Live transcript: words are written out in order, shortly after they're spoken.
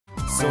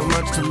so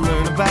much to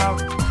learn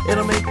about.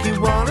 It'll make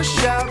you wanna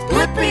shout,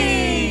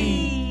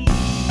 Blippi!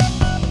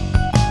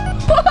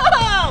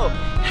 Whoa!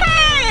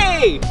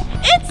 Hey!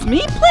 It's me,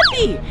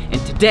 Blippi!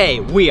 And today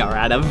we are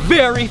at a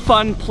very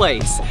fun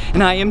place.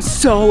 And I am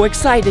so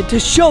excited to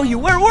show you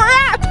where we're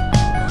at!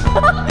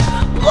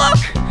 Look!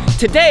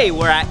 Today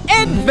we're at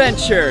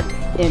EdVenture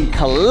in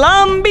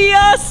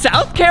Columbia,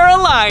 South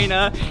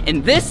Carolina.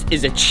 And this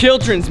is a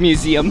children's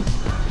museum.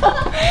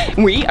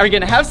 We are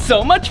gonna have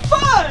so much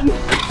fun!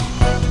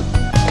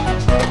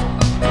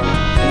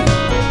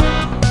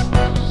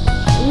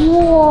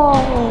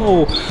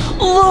 Whoa!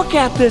 Look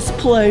at this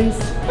place!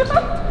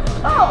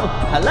 Oh,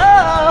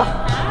 hello!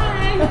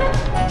 Hi!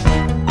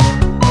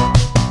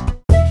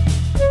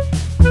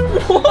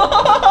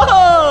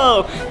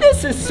 Whoa!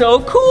 This is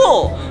so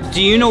cool!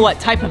 Do you know what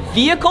type of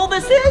vehicle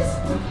this is?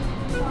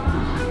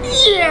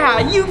 Yeah,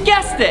 you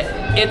guessed it!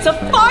 It's a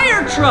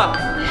fire truck!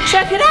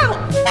 Check it out!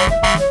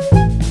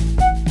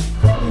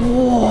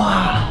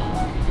 Wow!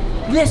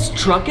 This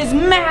truck is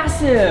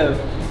massive!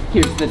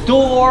 Here's the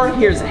door,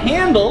 here's a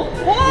handle.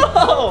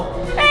 Whoa!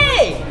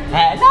 Hey!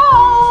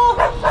 Hello!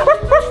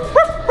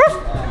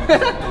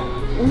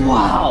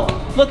 Wow!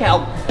 Look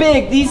how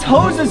big these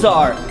hoses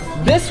are!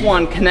 This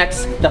one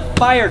connects the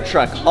fire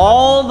truck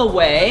all the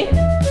way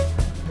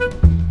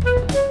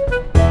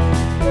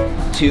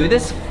to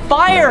this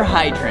fire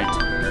hydrant.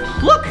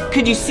 Look,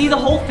 could you see the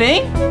whole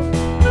thing?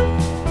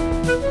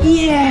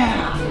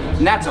 Yeah!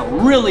 And that's a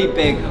really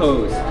big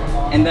hose.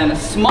 And then a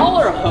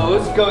smaller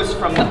hose goes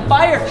from the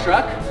fire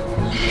truck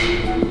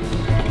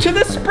to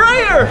the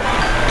sprayer.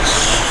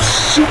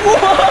 Whoa!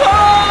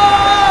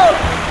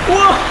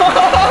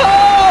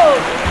 Whoa!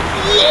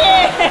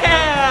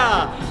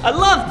 Yeah! I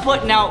love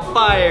putting out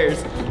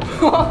fires.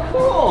 Oh,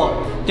 cool.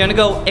 Do you wanna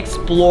go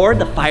explore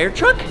the fire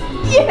truck?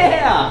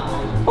 Yeah!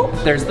 Oh,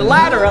 there's the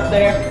ladder up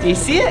there. Do you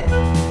see it?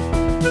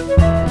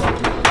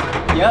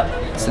 Yep.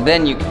 So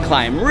then you can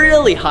climb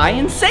really high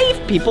and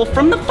save people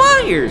from the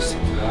fires.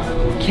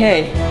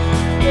 Okay.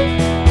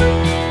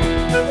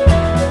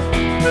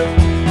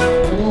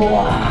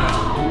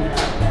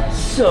 Wow.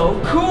 So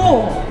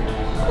cool.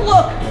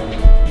 Look,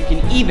 you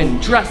can even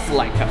dress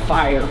like a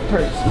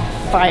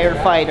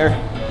firefighter.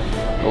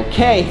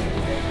 Okay.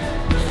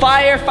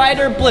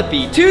 Firefighter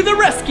Blippi to the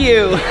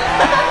rescue.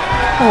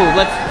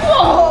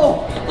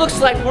 Whoa! Looks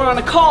like we're on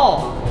a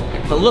call.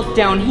 But look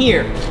down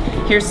here.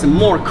 Here's some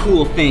more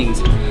cool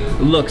things.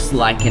 Looks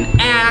like an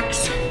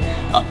axe,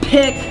 a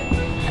pick,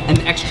 an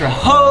extra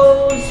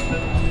hose.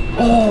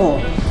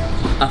 Oh,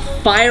 a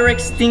fire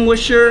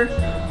extinguisher.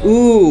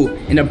 Ooh,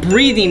 and a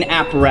breathing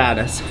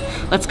apparatus.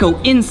 Let's go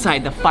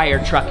inside the fire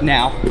truck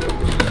now.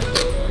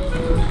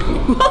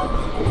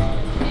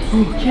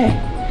 Okay,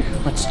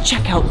 let's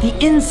check out the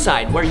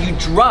inside where you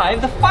drive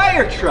the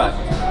fire truck.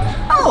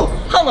 Oh,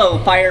 hello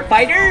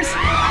firefighters.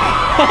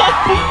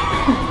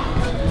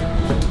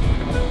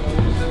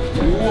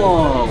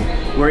 Whoa,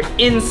 we're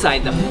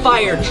inside the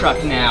fire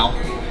truck now.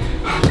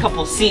 A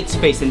couple seats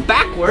facing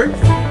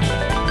backwards.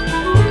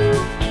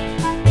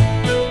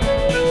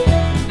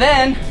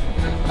 Then,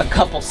 a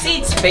couple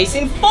seats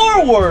facing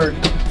forward.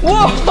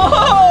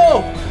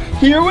 Whoa!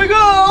 Here we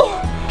go!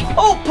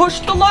 Oh,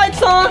 push the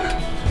lights on!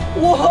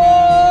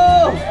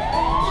 Whoa!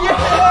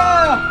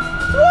 Yeah!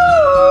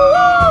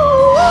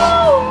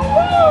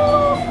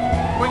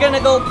 Woo! We're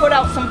gonna go put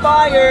out some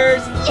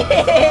fires!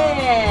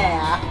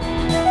 Yeah!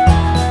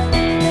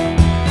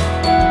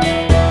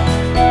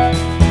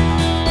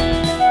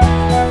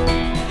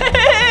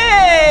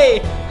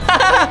 Hey!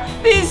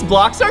 These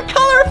blocks are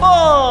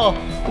colorful!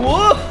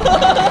 Whoa!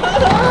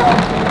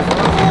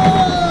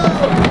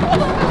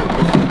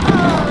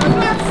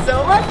 That's so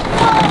much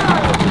fun!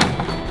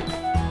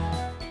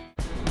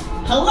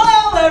 Hello,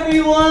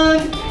 everyone!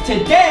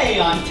 Today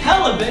on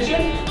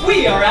television,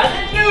 we are at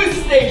the news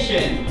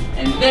station.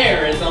 And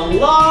there is a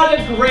lot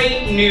of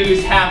great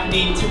news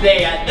happening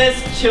today at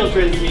this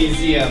children's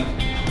museum.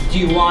 Do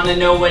you want to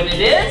know what it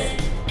is?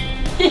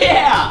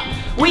 Yeah!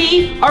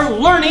 We are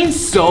learning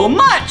so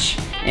much!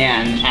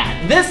 And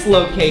at this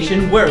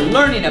location, we're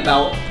learning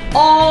about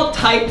all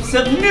types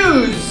of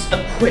news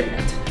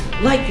equipment,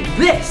 like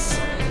this.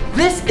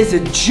 This is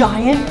a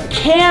giant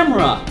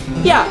camera.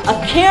 Yeah,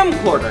 a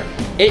camcorder.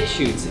 It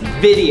shoots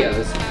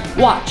videos.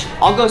 Watch,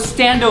 I'll go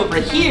stand over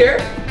here,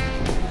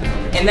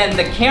 and then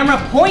the camera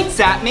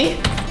points at me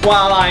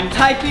while I'm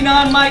typing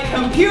on my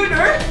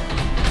computer.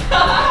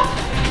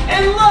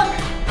 And look,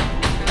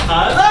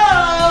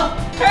 hello,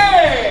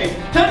 hey,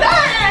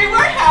 today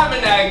we're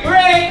having a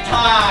great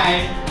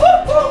time.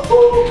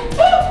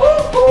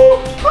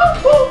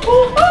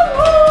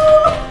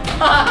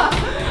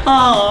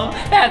 Oh,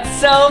 that's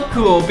so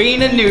cool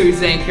being a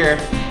news anchor,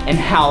 and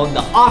how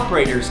the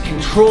operators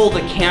control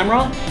the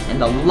camera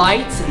and the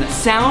lights and the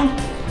sound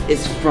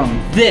is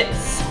from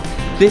this.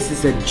 This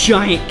is a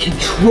giant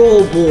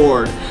control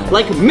board,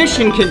 like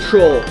mission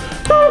control.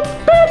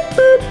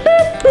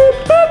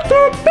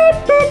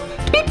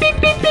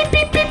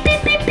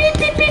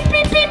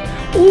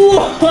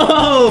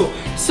 Whoa,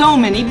 so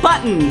many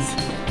buttons.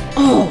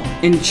 Oh,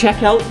 and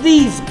check out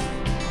these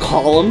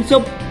columns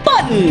of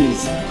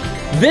buttons.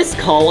 This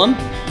column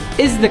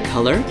is the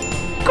color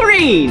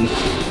green.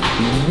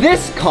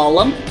 This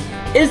column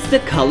is the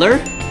color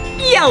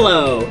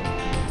yellow.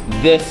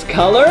 This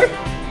color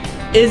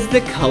is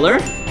the color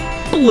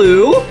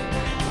blue.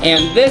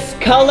 And this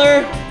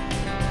color,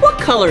 what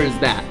color is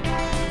that?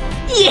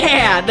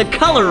 Yeah, the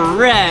color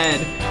red.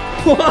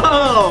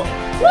 Whoa!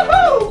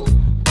 Woohoo!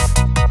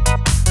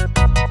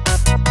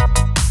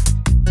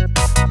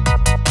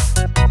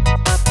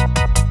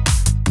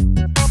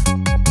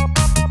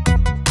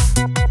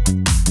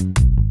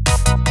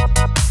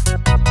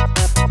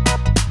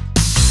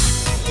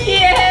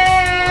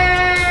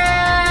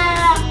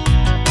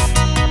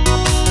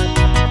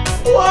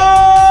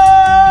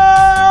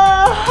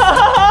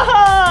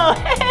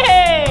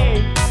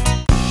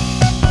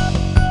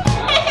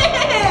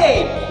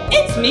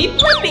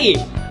 Blippi!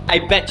 I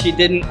bet you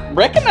didn't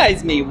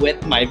recognize me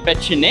with my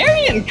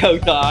veterinarian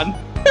coat on.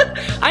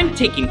 I'm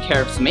taking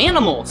care of some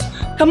animals.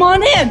 Come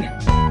on in.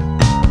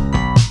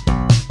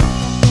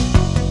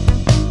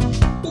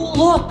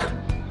 Look.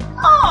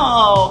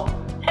 Oh,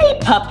 hey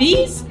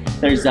puppies.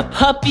 There's a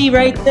puppy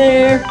right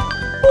there.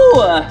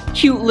 Ooh, a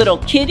cute little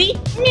kitty.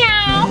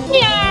 Meow,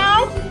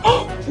 meow.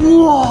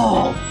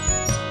 Whoa.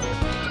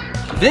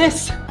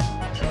 This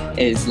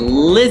is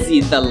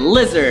Lizzie the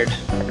lizard.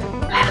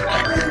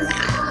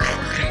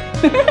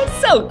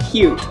 So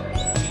cute.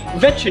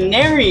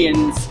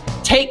 Veterinarians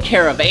take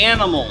care of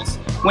animals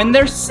when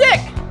they're sick.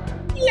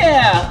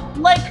 Yeah,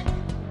 like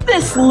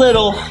this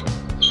little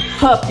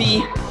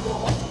puppy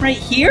right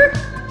here.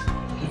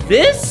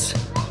 This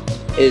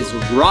is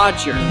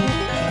Roger.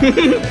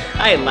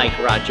 I like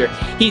Roger.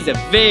 He's a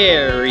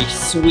very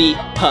sweet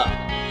pup.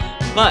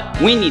 But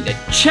we need to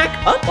check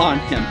up on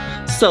him.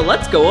 So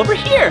let's go over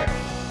here.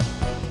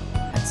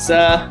 Let's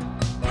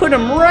put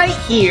him right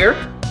here.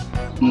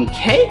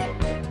 Okay.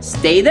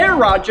 Stay there,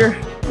 Roger.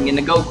 I'm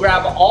gonna go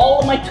grab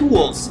all of my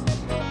tools.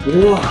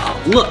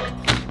 Whoa, look,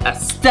 a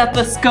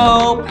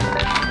stethoscope,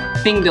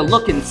 thing to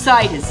look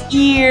inside his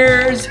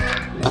ears,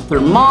 a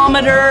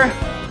thermometer.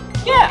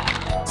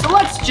 Yeah, so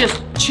let's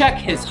just check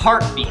his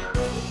heartbeat.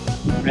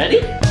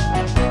 Ready?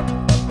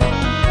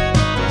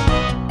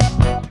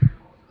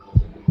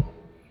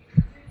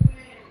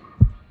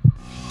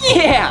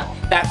 Yeah,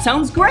 that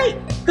sounds great.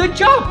 Good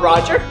job,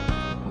 Roger.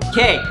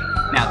 Okay.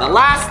 Now the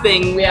last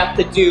thing we have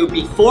to do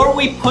before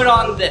we put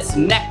on this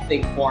neck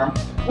thing for him,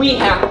 we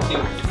have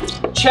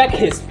to check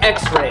his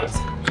x-rays.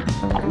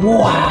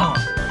 Wow,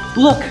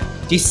 look,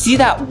 do you see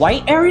that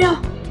white area?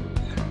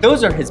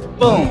 Those are his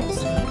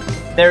bones.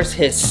 There's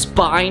his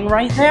spine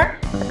right there.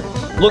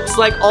 Looks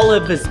like all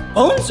of his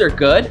bones are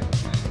good.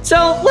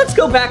 So let's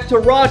go back to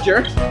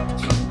Roger.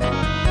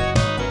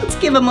 Let's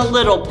give him a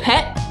little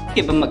pet,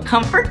 give him a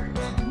comfort.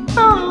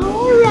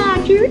 Oh,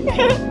 Roger,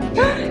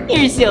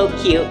 you're so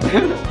cute.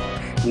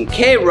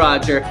 Okay,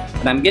 Roger,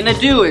 what I'm gonna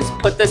do is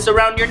put this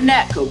around your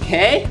neck,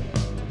 okay?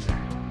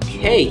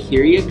 Okay,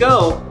 here you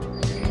go.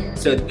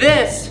 So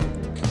this,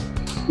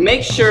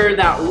 make sure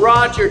that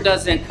Roger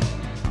doesn't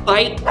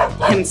bite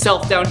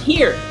himself down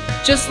here.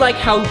 Just like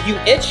how you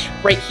itch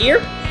right here,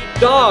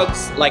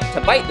 dogs like to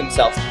bite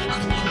themselves,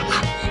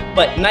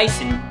 but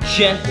nice and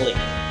gently.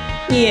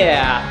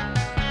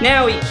 Yeah,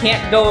 now he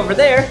can't go over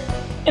there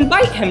and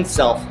bite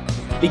himself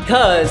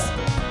because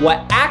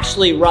what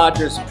actually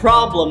Roger's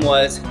problem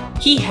was,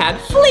 he had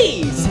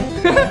fleas.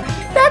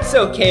 That's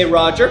okay,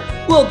 Roger.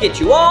 We'll get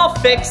you all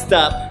fixed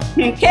up.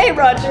 Okay,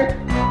 Roger.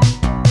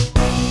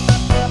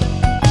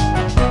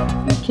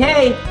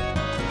 Okay.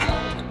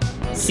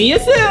 See you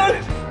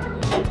soon.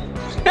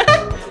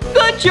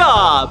 Good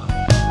job.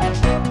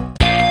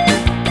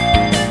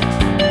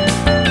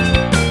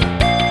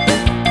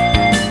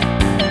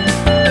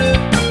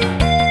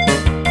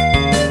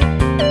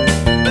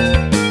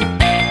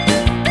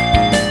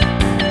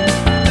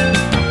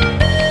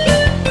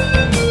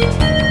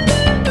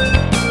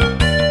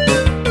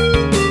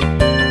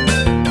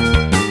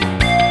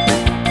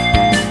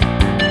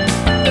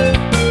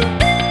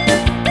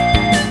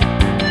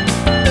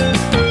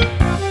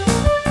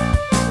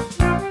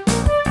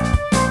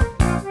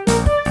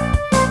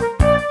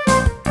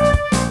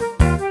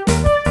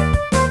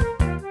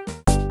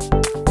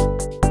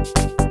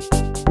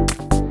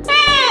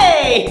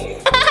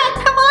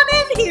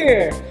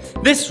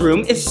 This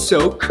room is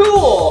so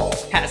cool.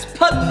 It has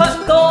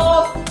putt-putt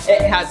golf.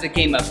 It has a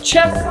game of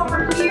chess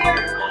over here.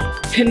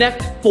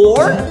 Connect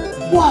 4.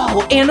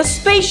 Whoa, and a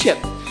spaceship.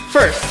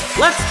 First,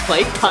 let's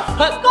play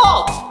putt-putt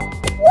golf.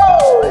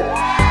 Woo!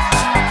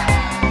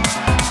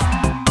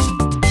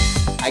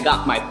 I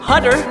got my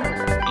putter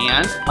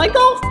and my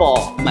golf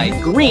ball, my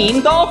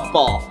green golf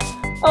ball.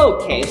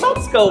 Okay,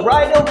 let's go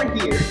right over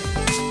here.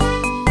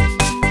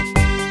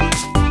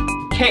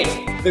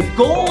 Okay. The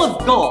goal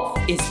of golf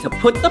is to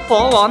put the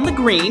ball on the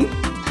green,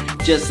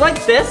 just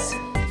like this,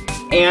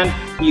 and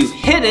you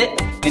hit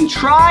it and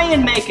try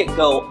and make it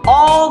go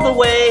all the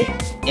way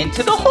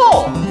into the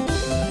hole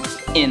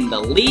in the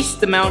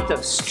least amount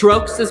of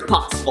strokes as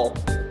possible.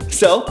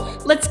 So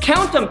let's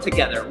count them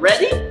together.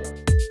 Ready?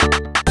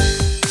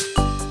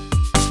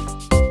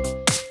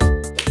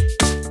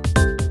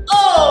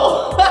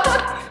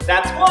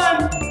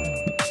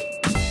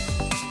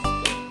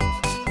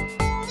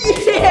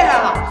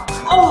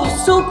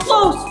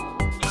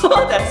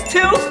 2.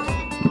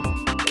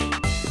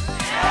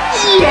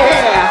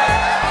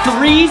 Yeah!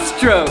 3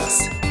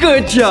 strokes.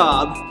 Good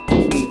job.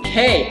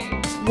 Okay,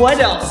 what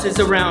else is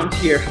around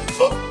here?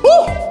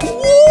 Whoa!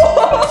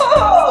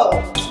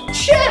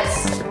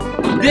 Chess!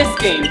 This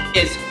game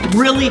is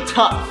really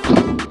tough.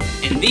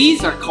 And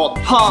these are called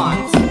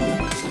pawns.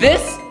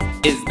 This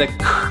is the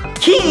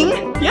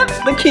king. Yep,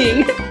 the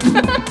king.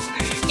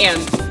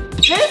 And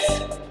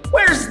this,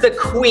 where's the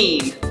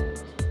queen?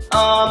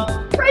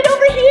 Right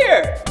over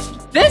here.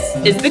 This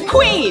is the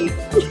queen.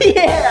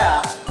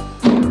 Yeah.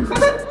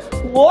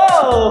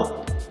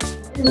 Whoa.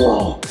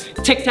 Whoa.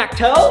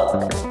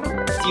 Tic-tac-toe?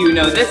 Do you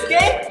know this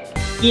game?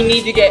 You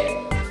need to get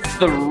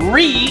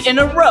 3 in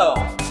a row.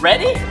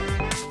 Ready?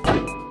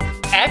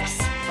 X,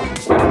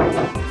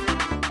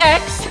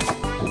 X,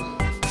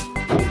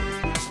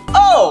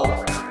 O.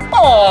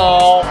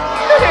 Oh.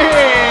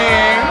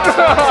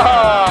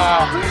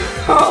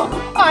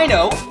 I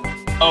know.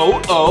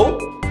 O, O.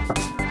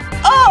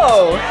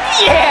 Oh,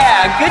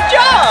 yeah, good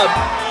job.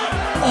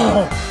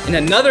 Oh, and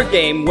another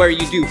game where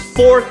you do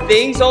 4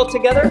 things all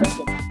together.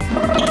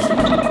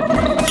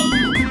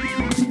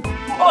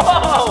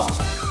 Oh,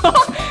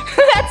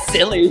 that's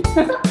silly.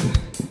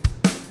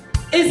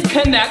 Is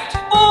connect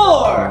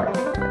 4.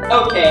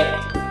 Okay,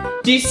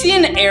 do you see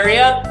an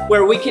area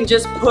where we can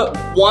just put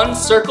 1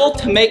 circle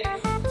to make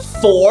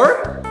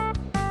 4?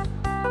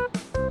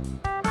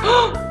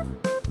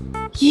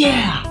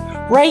 Yeah,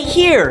 right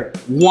here.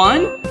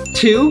 1,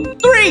 2,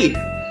 3.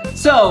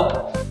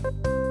 So,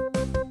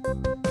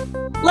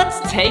 let's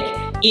take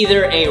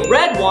either a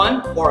red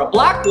one or a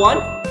black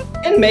one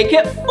and make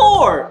it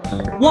 4.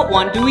 What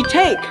one do we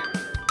take?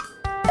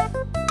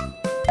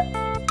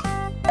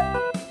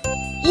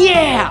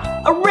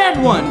 Yeah, a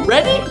red one.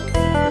 Ready?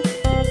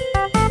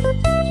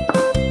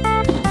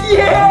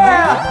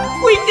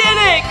 Yeah, we did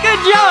it.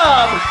 Good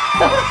job.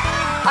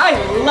 I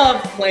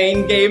love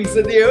playing games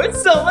with you.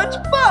 It's so much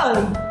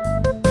fun.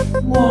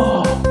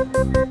 Whoa,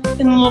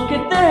 and look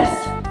at this.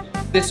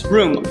 This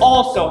room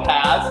also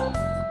has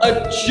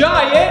a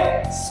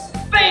giant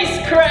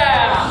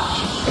spacecraft.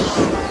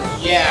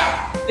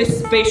 Yeah, this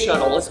space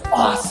shuttle is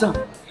awesome.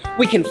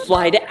 We can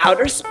fly to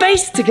outer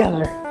space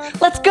together.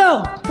 Let's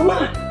go, come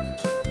on.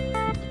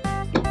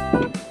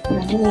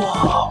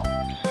 Whoa,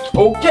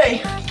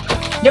 okay,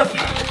 yep,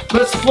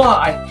 let's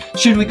fly.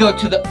 Should we go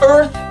to the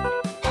Earth?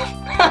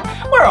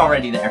 We're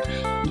already there.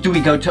 Do we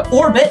go to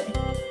orbit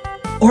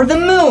or the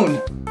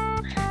moon?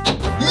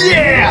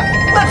 Yeah,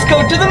 let's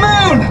go to the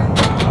moon.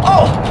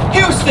 Oh,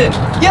 Houston,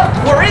 yep,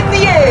 we're in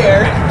the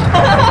air.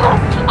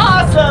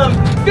 Awesome,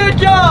 good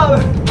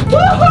job.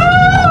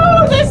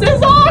 Woohoo, this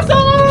is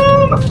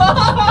awesome.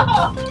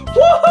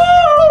 Woohoo.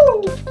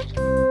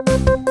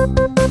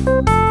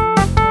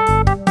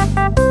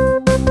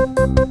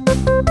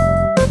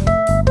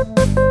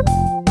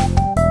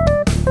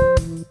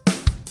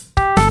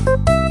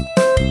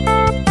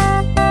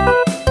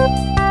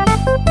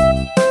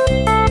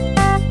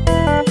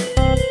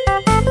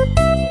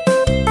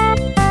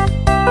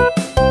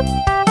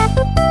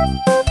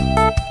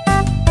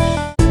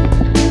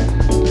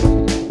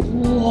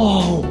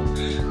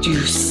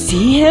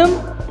 See him?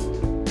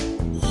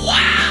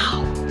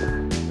 Wow!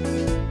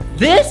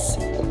 This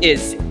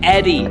is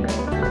Eddie.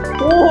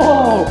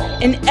 Whoa!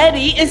 And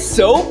Eddie is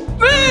so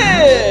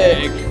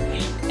big!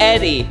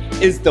 Eddie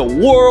is the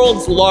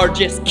world's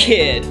largest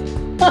kid.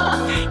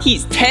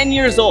 He's 10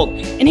 years old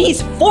and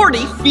he's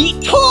 40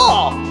 feet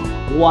tall.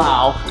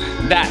 Wow,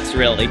 that's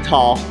really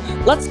tall.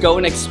 Let's go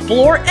and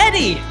explore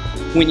Eddie.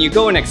 When you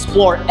go and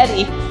explore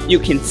Eddie, you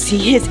can see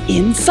his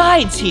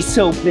insides. He's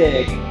so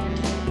big.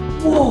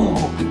 Whoa!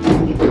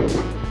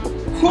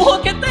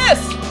 Look at this!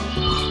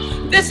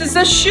 This is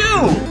a shoe!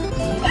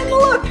 And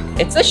look,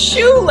 it's a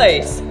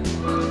shoelace!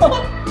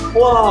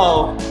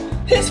 Whoa!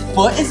 His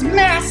foot is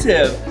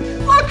massive!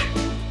 Look!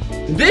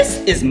 This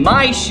is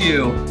my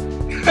shoe!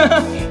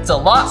 It's a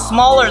lot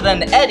smaller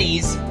than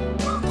Eddie's.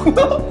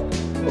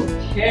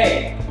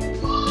 Okay.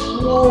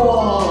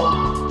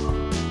 Whoa!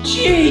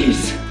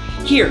 Jeez!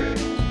 Here,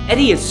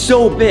 Eddie is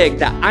so big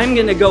that I'm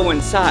gonna go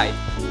inside.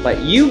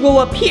 But you go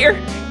up here,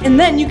 and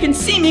then you can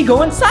see me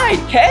go inside,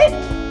 okay?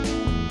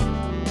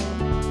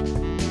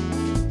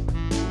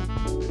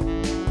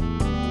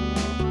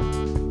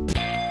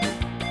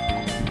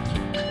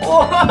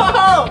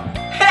 Whoa!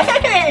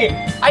 Hey!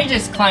 I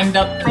just climbed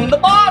up from the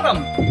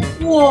bottom.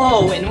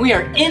 Whoa, and we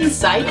are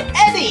inside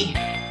Eddie.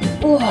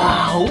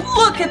 Wow,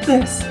 look at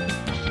this.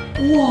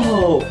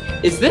 Whoa,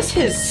 is this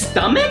his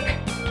stomach?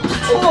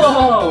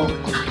 Whoa,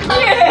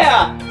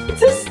 yeah,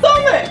 it's his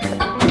stomach.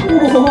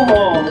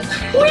 Whoa,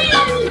 whee!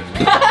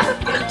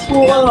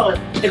 Whoa,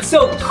 it's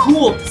so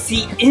cool to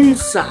see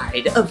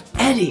inside of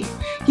Eddie.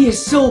 He is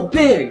so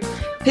big.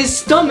 His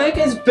stomach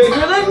is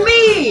bigger than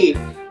me.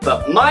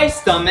 But my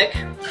stomach,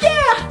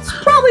 yeah, it's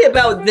probably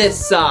about this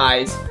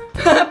size.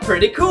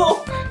 Pretty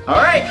cool.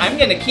 All right, I'm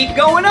gonna keep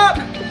going up.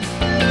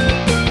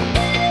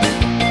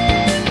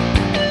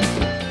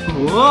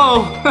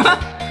 Whoa.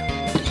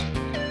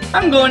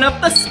 I'm going up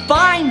the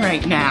spine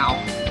right now.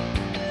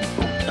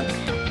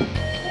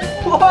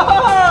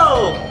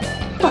 Whoa!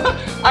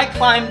 I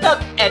climbed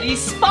up Eddie's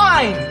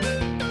spine.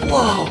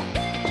 Whoa,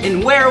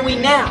 and where are we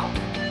now?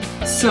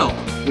 So,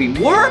 we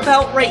were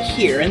about right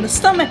here in the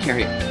stomach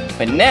area,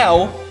 but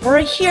now we're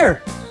right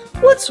here.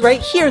 What's right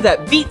here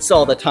that beats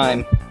all the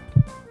time?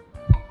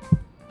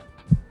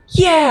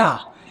 Yeah,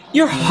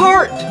 your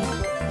heart.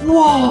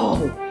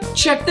 Whoa,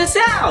 check this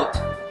out.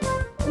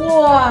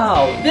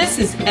 Wow, this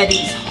is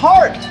Eddie's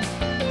heart.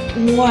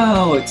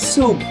 Wow, it's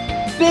so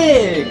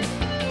big.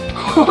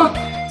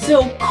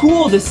 So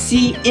cool to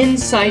see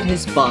inside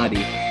his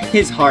body.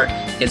 His heart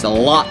is a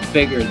lot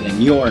bigger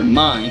than your and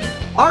mine.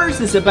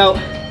 Ours is about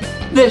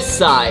this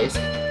size.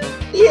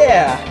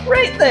 Yeah,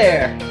 right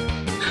there.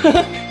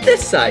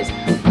 This size.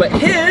 But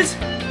his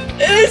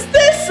is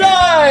this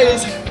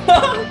size.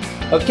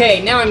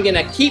 Okay, now I'm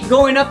gonna keep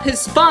going up his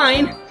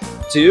spine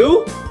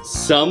to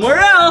somewhere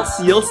else.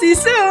 You'll see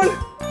soon.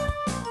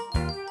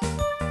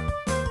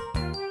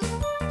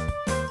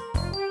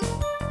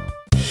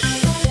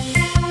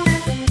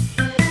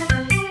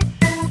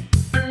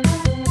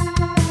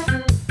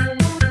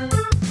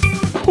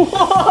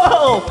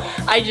 Whoa!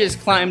 I just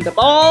climbed up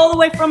all the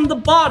way from the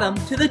bottom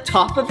to the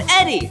top of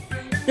Eddie.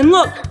 And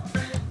look,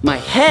 my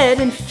head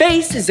and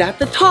face is at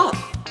the top.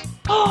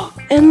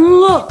 And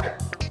look!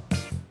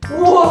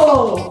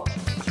 Whoa!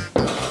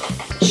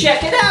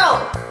 Check it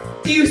out!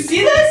 Do you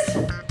see this?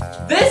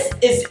 This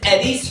is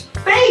Eddie's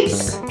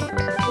face.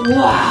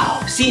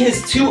 Wow! See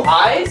his two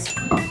eyes?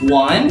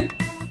 1,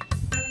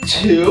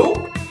 2,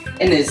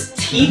 and his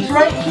teeth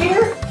right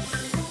here?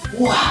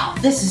 Wow,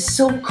 this is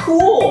so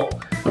cool!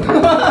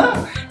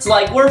 It's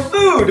like we're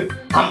food.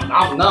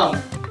 Nom, nom.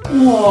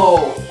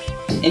 Whoa!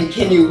 And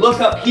can you look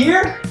up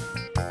here?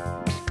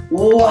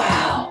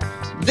 Wow!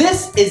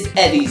 This is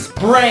Eddie's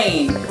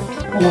brain.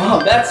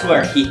 Wow, that's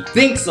where he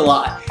thinks a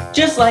lot.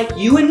 Just like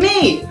you and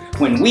me.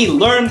 When we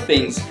learn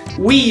things,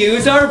 we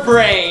use our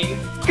brain.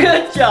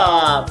 Good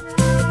job!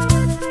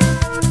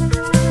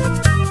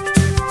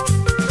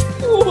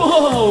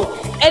 Whoa!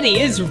 Eddie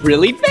is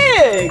really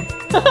big.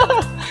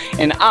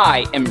 And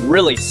I am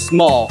really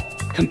small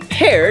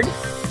compared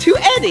to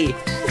Eddie.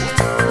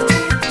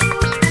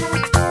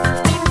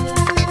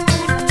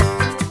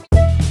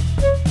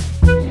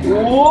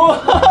 Whoa!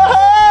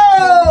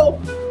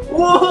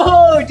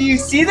 Whoa! Do you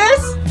see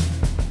this?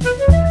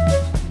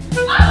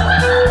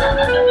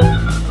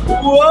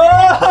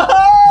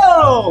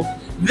 Whoa!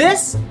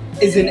 This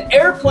is an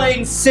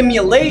airplane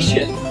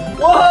simulation.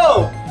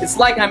 Whoa! It's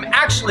like I'm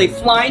actually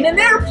flying an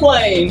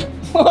airplane.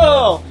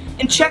 Whoa!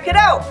 And check it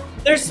out.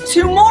 There's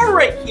 2 more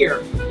right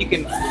here. You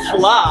can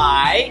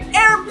fly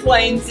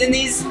airplanes in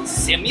these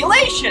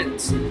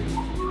simulations.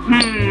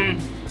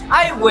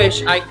 I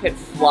wish I could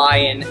fly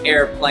an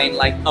airplane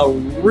like a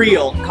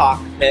real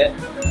cockpit.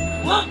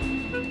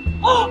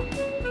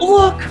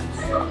 Look!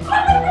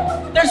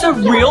 There's a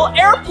real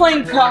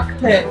airplane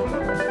cockpit.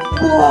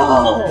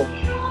 Whoa!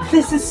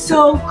 This is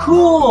so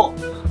cool.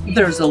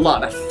 There's a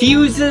lot of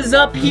fuses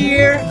up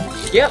here.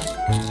 Yep,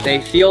 they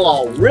feel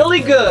all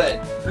really good.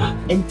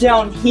 And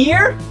down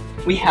here,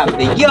 we have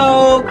the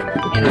yoke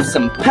and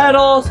some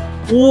pedals.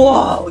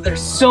 Whoa,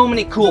 there's so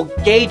many cool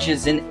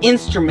gauges and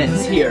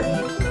instruments here.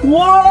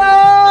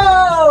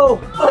 Whoa!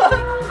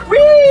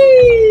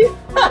 Whee!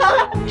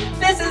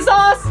 This is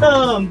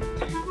awesome!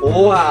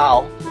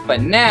 Wow,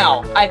 but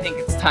now I think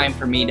it's time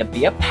for me to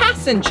be a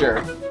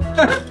passenger.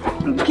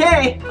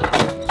 Okay.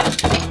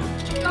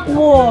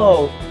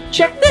 Whoa,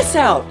 check this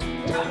out.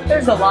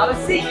 There's a lot of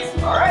seats.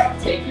 All right,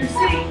 take your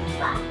seat.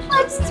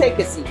 Let's take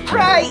a seat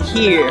right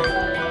here.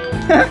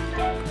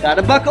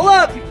 Gotta buckle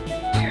up.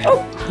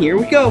 Oh, here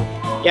we go.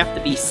 You have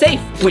to be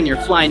safe when you're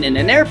flying in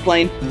an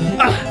airplane.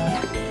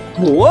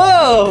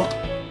 Whoa!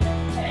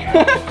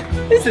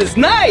 This is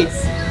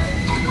nice.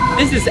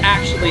 This is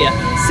actually a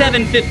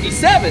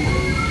 757.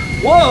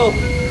 Whoa!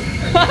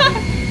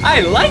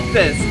 I like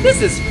this.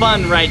 This is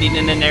fun riding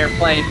in an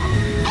airplane.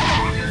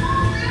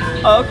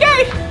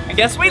 Okay, I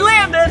guess we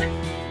landed.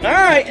 All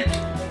right,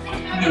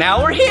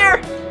 now we're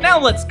here. Now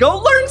let's go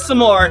learn some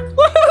more.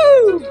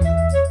 Woohoo!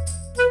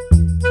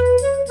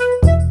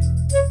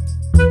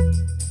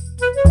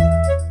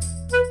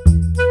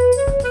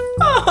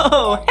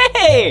 Oh,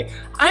 hey!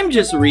 I'm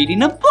just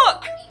reading a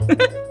book.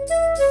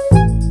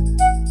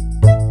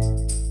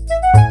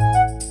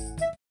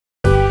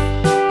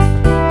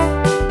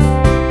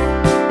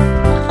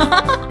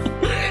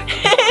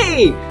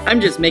 Hey!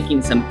 I'm just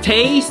making some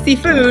tasty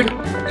food.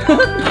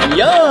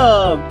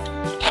 Yum!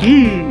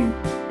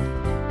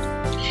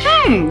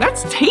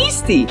 That's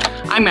tasty.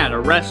 I'm at a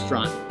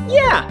restaurant.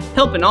 Yeah,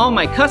 helping all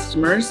my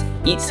customers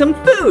eat some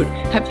food.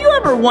 Have you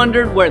ever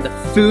wondered where the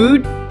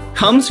food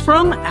comes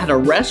from at a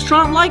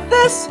restaurant like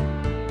this?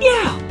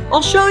 Yeah,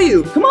 I'll show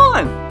you. Come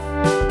on.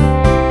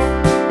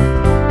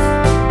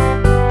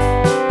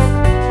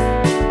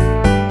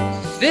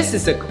 This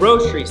is a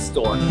grocery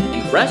store,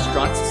 and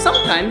restaurants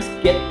sometimes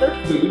get their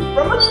food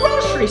from a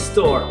grocery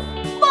store.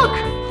 Look,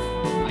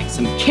 like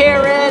some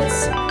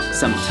carrots,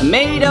 some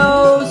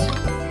tomatoes,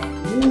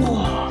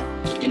 whoa,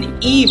 and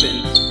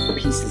even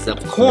pieces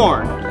of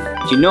corn.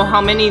 Do you know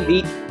how many of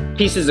the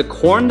pieces of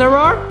corn there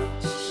are?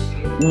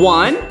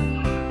 1,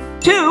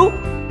 2,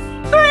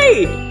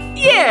 3.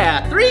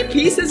 Yeah, 3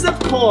 pieces of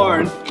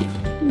corn.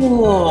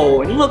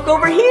 Whoa, and look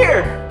over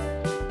here.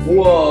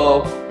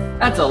 Whoa,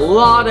 that's a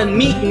lot of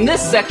meat in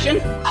this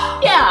section.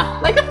 Yeah,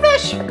 like a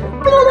fish.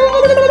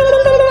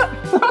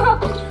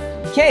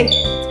 Okay,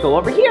 let's go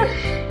over here.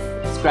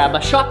 Let's grab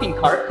a shopping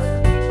cart.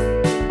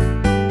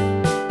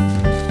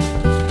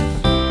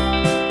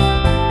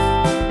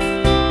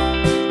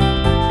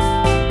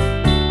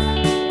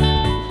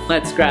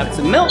 Let's grab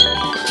some milk.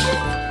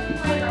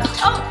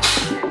 Oh.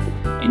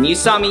 And you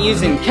saw me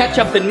using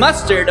ketchup and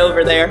mustard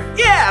over there.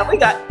 Yeah, we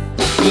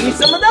need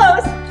some of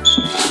those.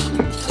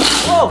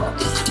 Whoa,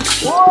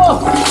 whoa.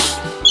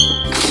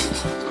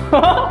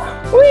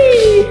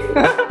 Whee!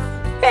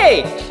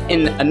 Hey,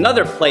 in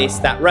another place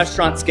that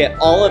restaurants get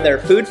all of their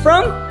food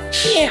from,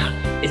 yeah,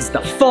 is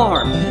the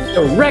farm,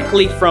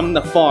 directly from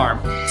the farm.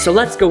 So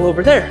let's go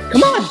over there,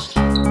 come on.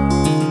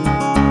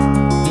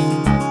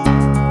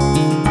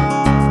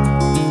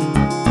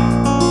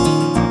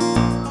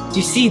 Do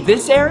you see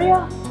this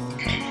area?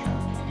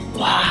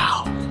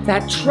 Wow,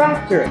 that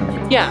tractor.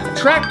 Yeah,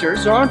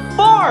 tractors are on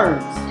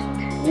farms.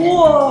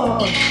 Whoa,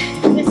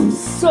 this is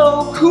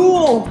so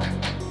cool.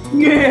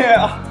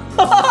 Yeah.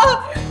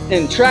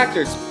 And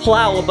tractors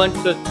plow a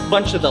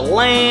bunch of the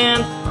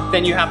land.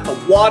 Then you have to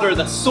water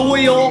the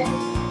soil.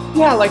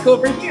 Yeah, like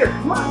over here,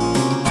 come on.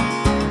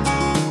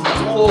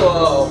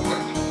 Whoa,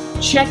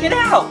 check it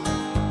out.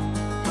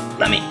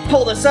 Let me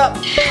pull this up.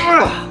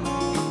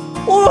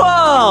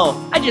 Whoa,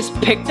 I just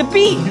picked a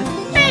beet.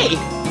 Hey,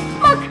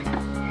 look.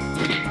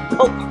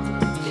 Oh,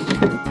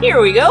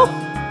 here we go.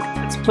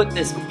 Let's put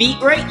this beet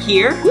right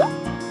here.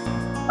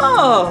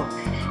 Oh,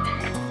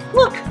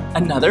 look,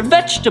 another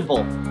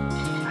vegetable.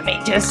 Let me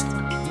just,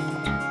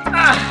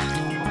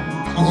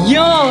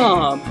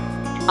 yum.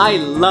 I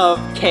love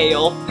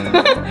kale.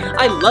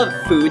 I love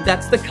food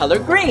that's the color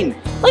green,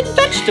 like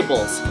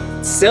vegetables.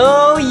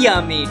 So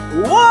yummy.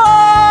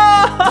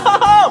 Whoa!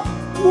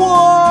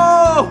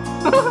 Whoa!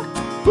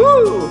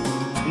 Woo!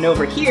 And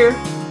over here,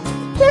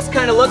 this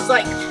kind of looks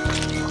like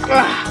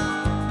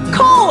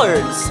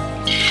collards.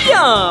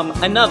 Yum!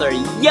 Another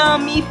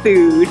yummy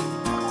food.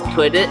 Let's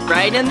put it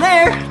right in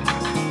there.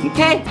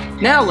 Okay,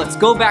 now let's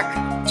go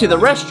back to the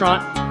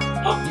restaurant.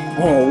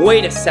 Oh,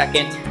 wait a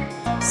second.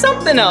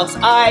 Something else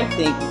I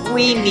think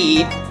we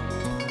need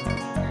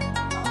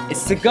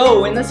is to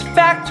go in this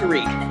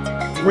factory.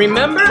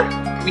 Remember,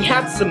 we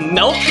had some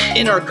milk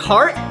in our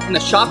cart, in the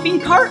shopping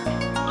cart?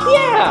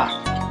 Yeah.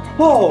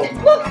 Oh,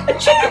 look, a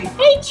chicken.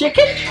 Hey,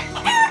 chicken.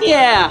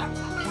 Yeah.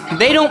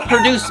 They don't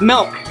produce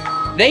milk.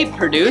 They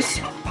produce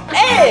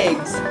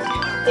eggs.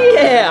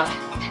 Yeah.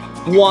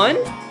 1,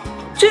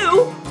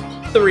 2,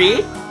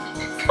 3,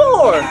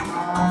 4.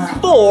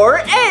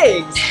 4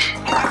 eggs.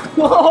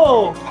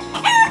 Whoa.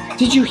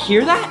 Did you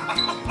hear that?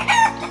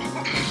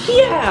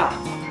 Yeah.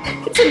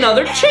 It's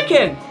another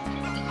chicken.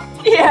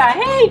 Yeah,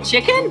 hey,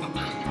 chicken.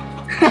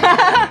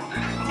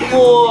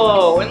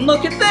 Whoa, and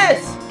look at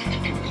this.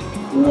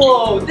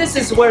 Whoa, this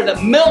is where the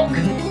milk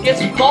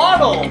gets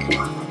bottled.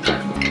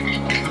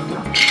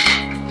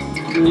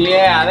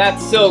 Yeah,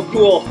 that's so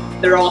cool.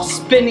 They're all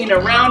spinning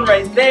around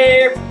right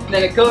there. And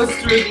then it goes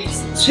through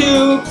these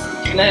tubes.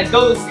 And then it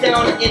goes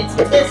down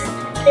into this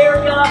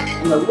area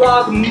in the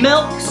raw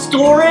milk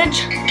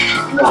storage.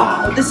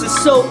 Wow, this is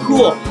so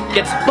cool.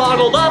 Gets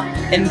bottled up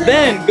and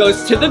then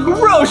goes to the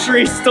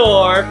grocery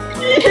store.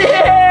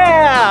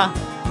 Yeah!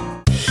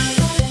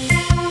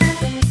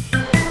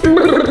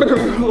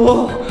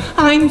 Whoa,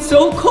 I'm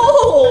so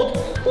cold.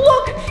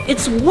 Look,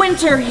 it's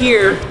winter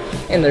here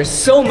and there's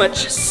so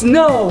much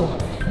snow.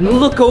 And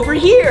look over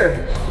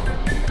here.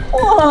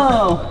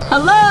 Whoa,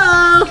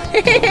 hello,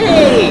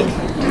 hey.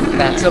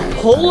 That's a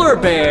polar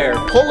bear.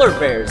 Polar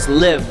bears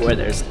live where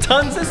there's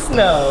tons of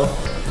snow.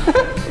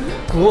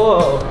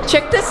 Whoa,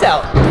 check this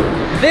out.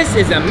 This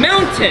is a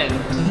mountain.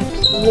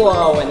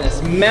 Whoa, and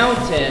this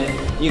mountain,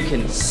 you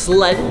can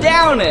sled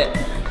down it.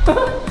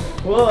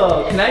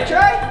 Whoa, can I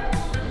try?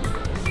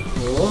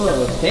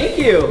 Whoa, thank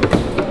you.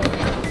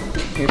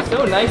 You're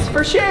so nice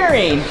for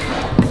sharing.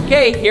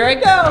 Okay, here I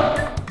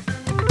go.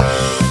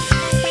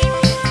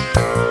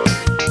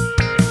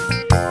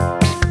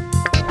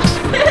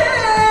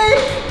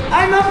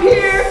 I'm up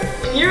here,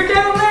 and you're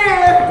down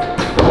there.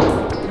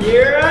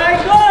 Here I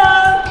go.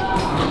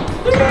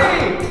 3,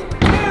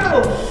 2,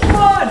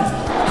 1.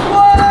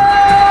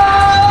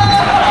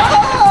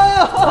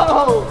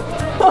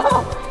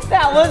 Whoa!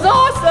 That was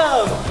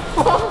awesome.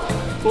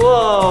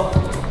 Whoa.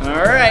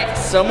 All right,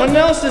 someone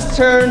else's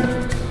turn.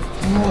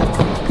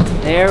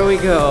 There we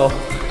go.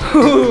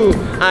 Ooh,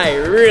 I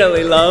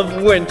really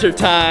love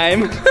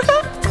wintertime.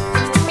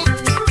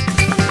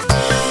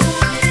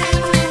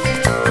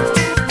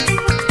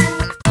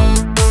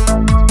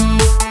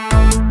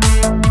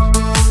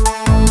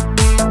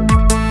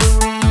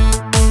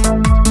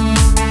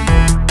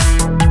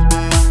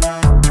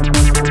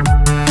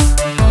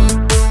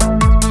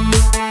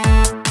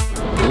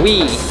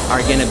 We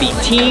are gonna be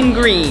Team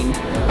Green.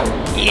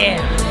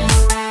 Yeah.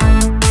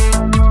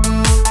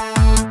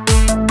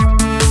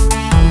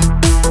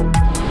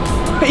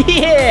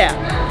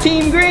 Yeah!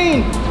 Team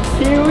Green,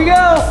 here we go!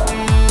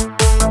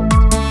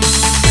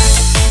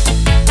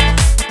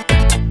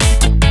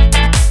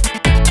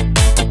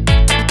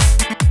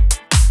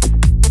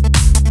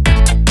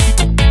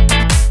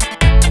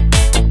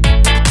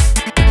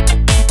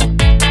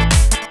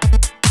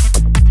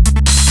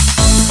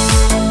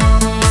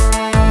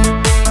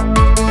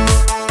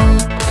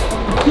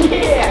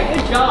 Yeah,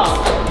 good job!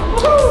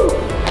 Woo!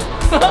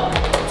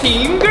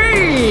 Team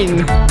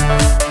Green!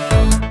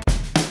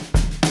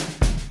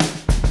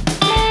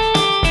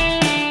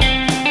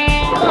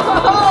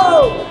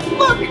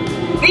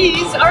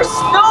 These are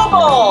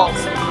snowballs!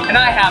 And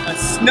I have a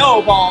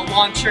snowball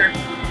launcher.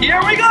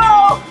 Here we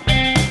go!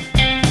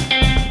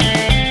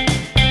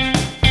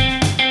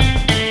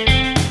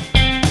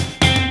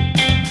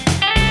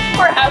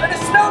 We're having a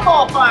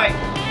snowball fight!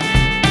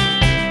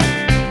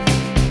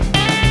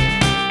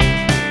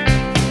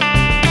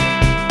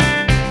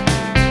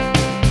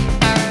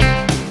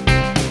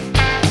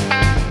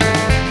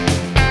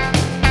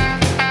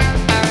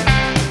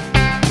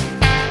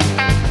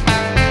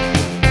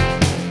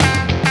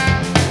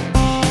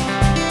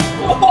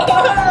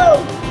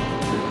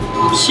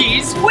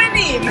 She's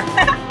winning!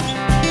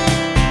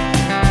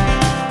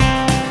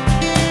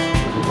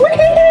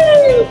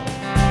 Woohoo!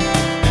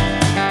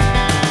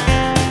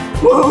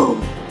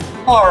 Woo!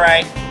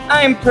 Alright,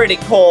 I'm pretty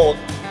cold.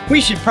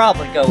 We should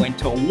probably go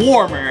into a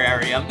warmer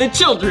area of the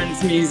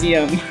Children's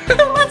Museum.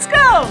 Let's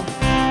go!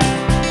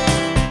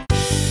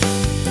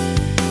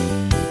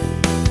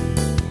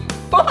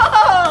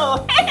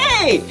 Whoa!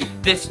 Hey!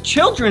 This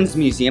Children's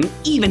Museum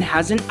even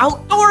has an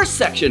outdoor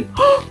section.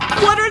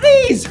 What are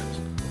these?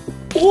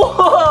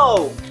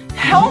 Whoa!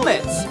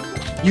 Helmets!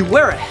 You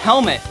wear a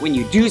helmet when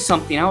you do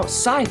something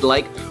outside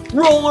like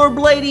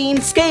rollerblading,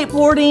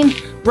 skateboarding,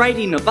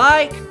 riding a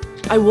bike.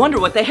 I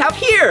wonder what they have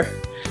here.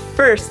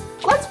 First,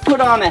 let's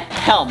put on a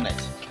helmet.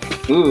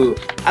 Ooh,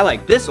 I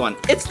like this one.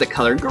 It's the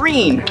color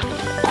green.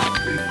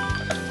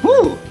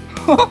 Ooh.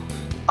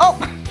 Oh,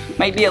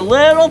 might be a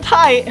little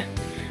tight.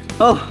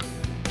 Oh,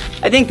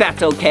 I think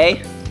that's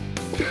okay.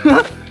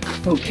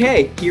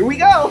 Okay, here we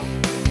go.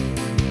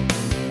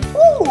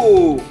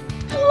 Ooh.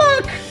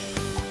 Look!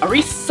 A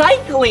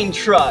recycling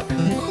truck!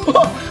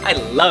 I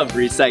love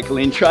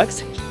recycling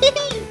trucks.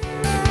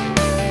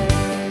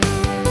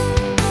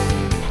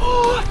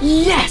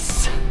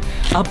 Yes!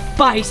 A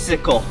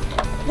bicycle.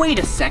 Wait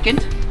a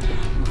second.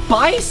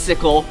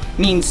 Bicycle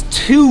means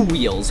two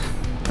wheels.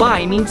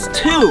 Bi means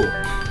two.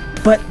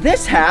 But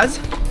this has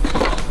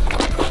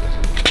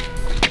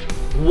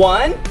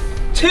 1,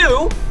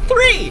 2,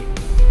 3.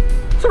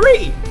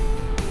 3.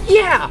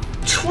 Yeah,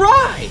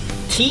 try.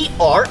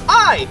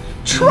 T-R-I.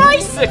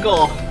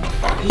 Tricycle!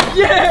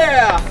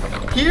 Yeah!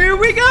 Here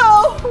we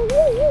go!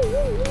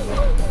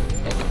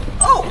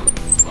 Oh!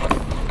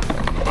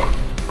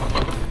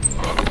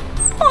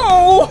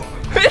 Oh!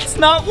 It's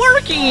not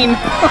working!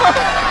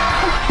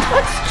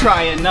 Let's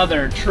try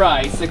another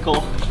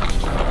tricycle.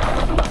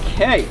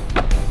 Okay,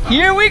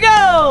 here we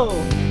go!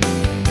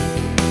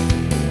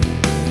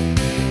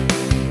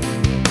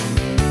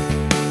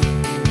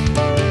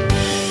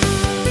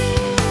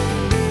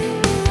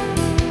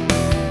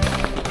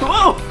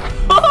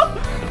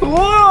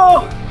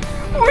 Whoa!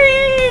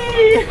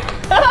 Whee!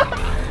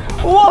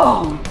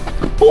 Whoa!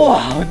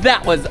 Whoa,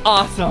 that was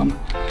awesome.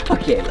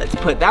 Okay, let's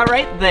put that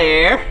right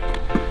there.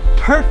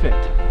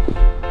 Perfect.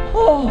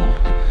 Oh,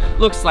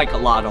 looks like a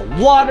lot of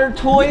water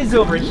toys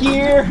over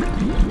here.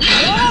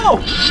 Whoa!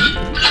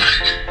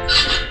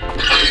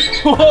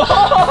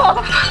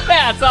 Whoa!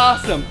 That's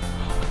awesome.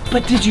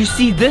 But did you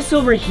see this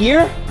over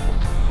here?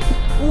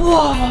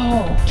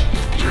 Whoa!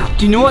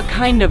 Do you know what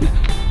kind of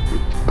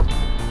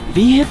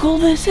vehicle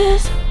this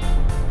is?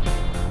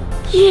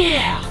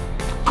 Yeah,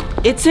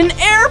 it's an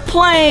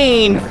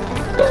airplane.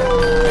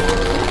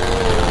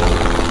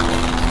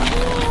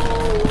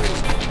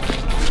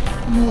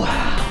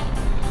 Wow,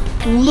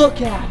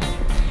 look at it.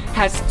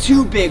 Has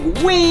two big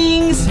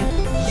wings.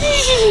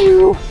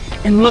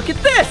 And look at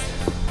this.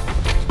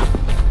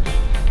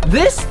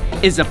 This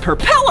is a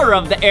propeller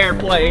of the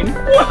airplane.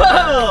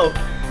 Whoa!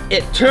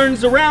 It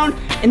turns around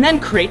and then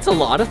creates a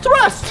lot of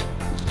thrust.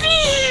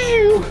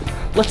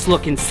 Let's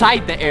look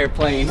inside the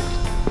airplane.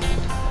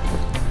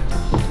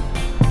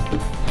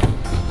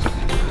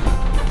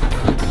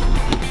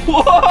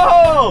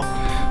 Whoa!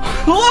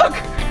 Look!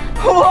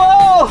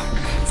 Whoa!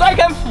 It's like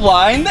I'm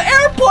flying the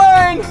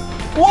airplane!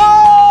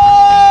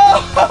 Whoa!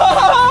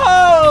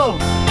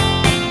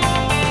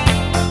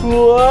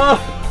 Whoa!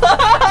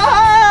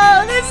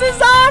 This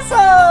is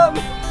awesome!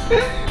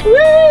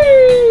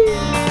 Whee!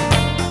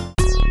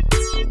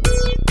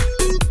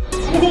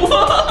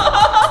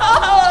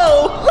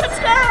 Whoa! Let's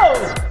go!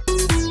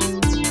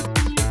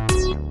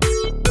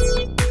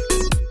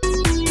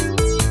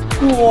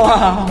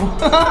 Wow!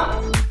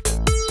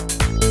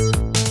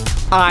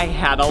 I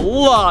had a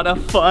lot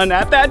of fun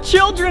at that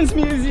Children's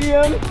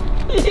Museum!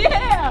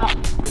 Yeah!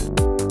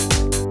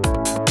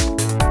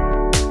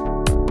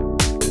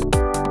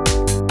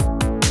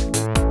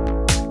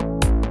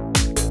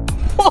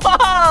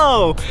 Whoa!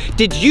 So,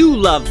 did you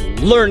love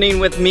learning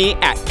with me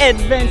at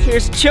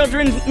EdVenture's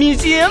Children's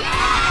Museum?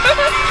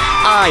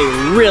 I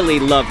really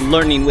loved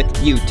learning with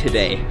you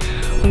today.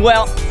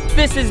 Well,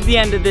 this is the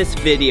end of this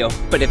video,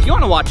 but if you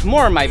want to watch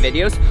more of my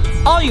videos,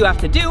 all you have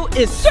to do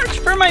is search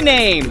for my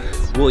name.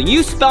 Will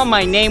you spell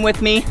my name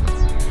with me?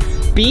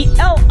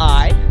 B-L-I-P-P-I.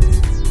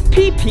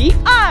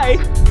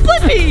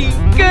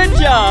 Blippi! Good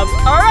job.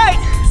 All right,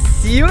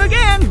 see you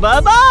again.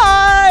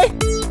 Bye-bye.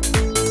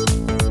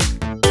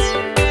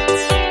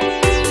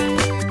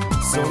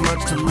 So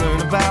much to learn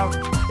about,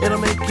 it'll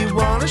make you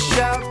wanna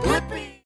shout.